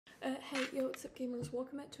Hey, yo, what's up gamers?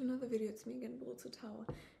 Welcome back to another video. It's me again, Blitzle Tower.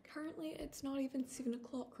 Currently, it's not even 7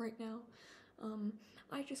 o'clock right now.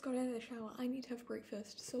 I just got out of the shower. I need to have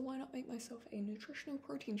breakfast, so why not make myself a nutritional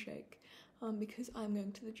protein shake? Because I'm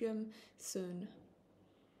going to the gym soon.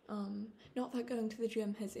 Not that going to the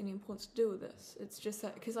gym has any importance to do with this. It's just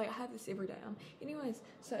that, because I have this every day. Anyways,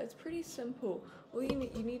 so it's pretty simple. All you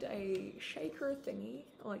need a shaker thingy,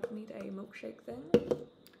 like you need a milkshake thing,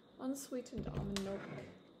 unsweetened almond milk,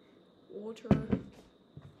 water,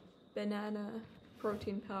 banana,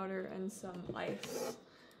 protein powder, and some ice,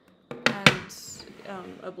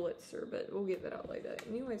 and a blitzer, but we'll get that out later.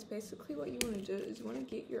 Anyways, basically what you want to do is you want to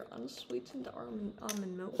get your unsweetened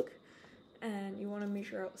almond milk, and you want to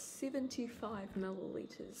measure out 75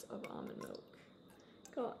 milliliters of almond milk.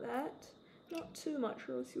 Got that? Not too much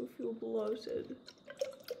or else you'll feel bloated.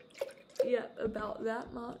 Yep, about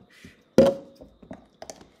that much.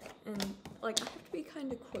 And like, I have to be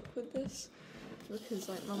kind of quick with this because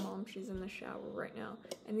like my mom, she's in the shower right now.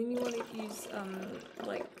 And then you want to use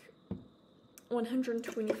like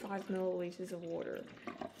 125 milliliters of water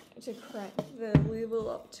to crank the level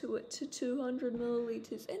up to 200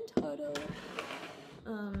 milliliters in total.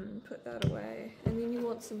 Put that away. And then you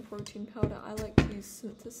want some protein powder. I like to use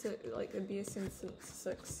Synthesis, like the BSN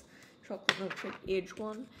Synthesis chocolate milkshake edge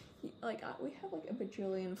one. Like, we have like a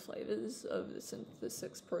bajillion flavors of the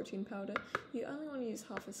Synthesis protein powder. You only want to use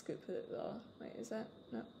half a scoop of it though. Wait, is that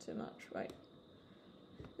not too much? Wait.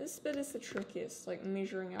 This bit is the trickiest, like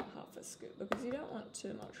measuring out half a scoop, because you don't want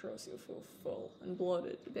too much or else you'll feel full and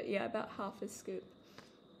bloated. But yeah, about half a scoop.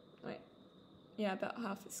 Wait. Yeah, about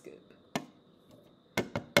half a scoop.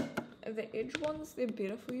 The edge ones, they're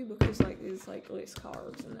better for you because like there's like less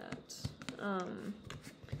carbs in that.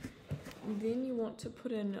 Then you want to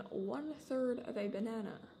put in 1/3 of a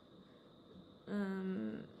banana.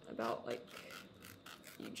 About like,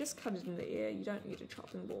 you just cut it in the air, you don't need a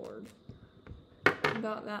chopping board.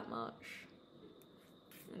 About that much.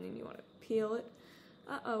 And then you want to peel it.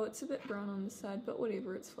 Uh-oh, it's a bit brown on the side, but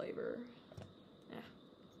whatever, it's flavor.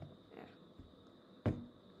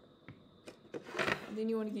 And then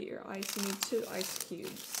you want to get your ice. You need 2 ice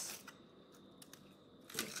cubes.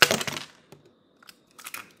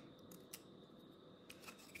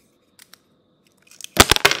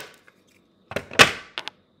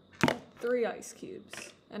 Three ice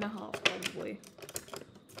cubes and a half, probably.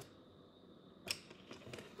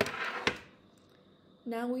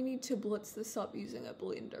 Now we need to blitz this up using a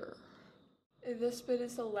blender. This bit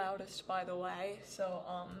is the loudest, by the way, so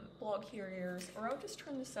block your ears, or I'll just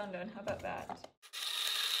turn the sound down. How about that?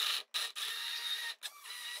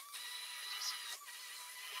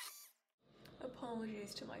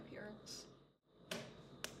 Apologies to my parents.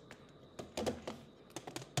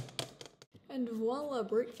 And voila,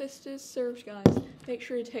 breakfast is served, guys. Make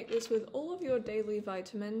sure you take this with all of your daily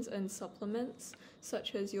vitamins and supplements,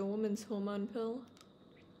 such as your woman's hormone pill,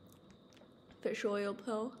 fish oil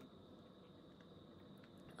pill,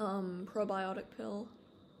 probiotic pill,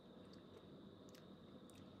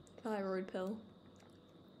 thyroid pill,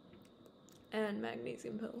 and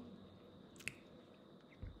magnesium pill.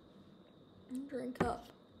 And drink up.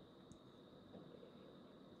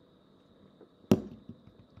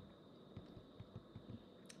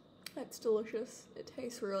 That's delicious. It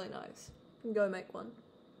tastes really nice. Go make one.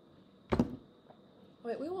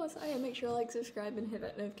 Wait, where was I? Make sure to like, subscribe, and hit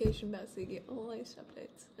that notification bell so you get all the latest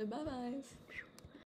updates. Bye-bye.